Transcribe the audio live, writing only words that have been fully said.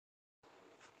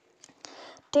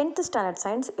10th standard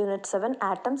science unit 7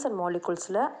 atoms and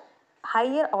moleculesல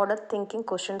higher order thinking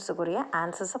questions-க்குரிய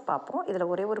answers பார்ப்போம். இதில்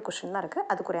ஒரே ஒரு கொஷின் தான் இருக்குது,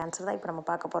 அதுக்குரிய ஆன்சர் தான் இப்போ நம்ம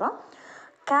பார்க்க போகிறோம்.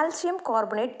 Calcium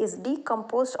carbonate is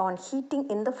decomposed on heating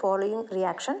in the following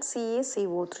reaction.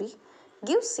 CaCO3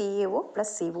 gives CaO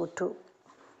plus CO2.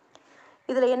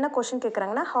 இதில் என்ன கொஷின்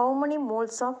கேட்குறாங்கன்னா, how many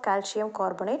moles of calcium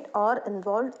carbonate are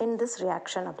involved in this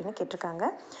reaction அப்படின்னு கேட்டிருக்காங்க.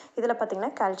 இதில்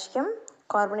பார்த்தீங்கன்னா கால்சியம்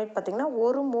கார்பனேட் பார்த்திங்கன்னா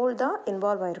ஒரு மோல் தான்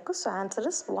இன்வால்வ் ஆகிருக்கு. So answer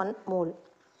is 1 mole.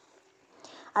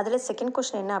 அதில் செகண்ட்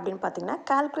கொஸ்டின் என்ன அப்படின்னு பார்த்தீங்கன்னா,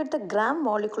 calculate the gram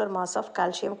molecular mass of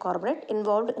calcium carbonate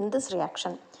involved in this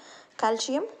reaction.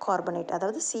 Calcium carbonate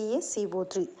அதாவது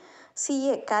CaCO3.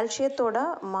 கால்சியத்தோட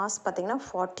மாஸ் பார்த்திங்கன்னா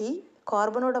 40,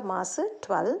 கார்பனோட மாசு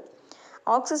 12,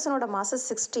 ஆக்சிஜனோட மாசு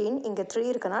 16. இங்கே 3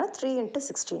 இருக்கனால 3 ×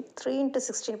 16. 3 ×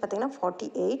 16 பார்த்திங்கன்னா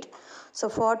 48. ஸோ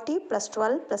 40 +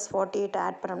 12 + 48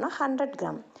 ஆட் பண்ணோம்னா 100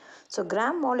 gram. So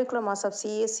gram molecular mass of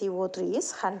CaCO3 is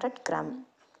 100 gram.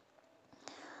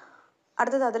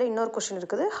 அடுத்தது அதில் இன்னொரு கொஷின்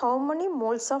இருக்குது, how many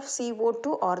moles of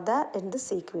CO2 are there in this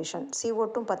equation?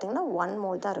 CO2 பார்த்தீங்கன்னா 1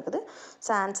 mole தான் இருக்குது.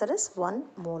 So answer is 1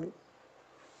 mole.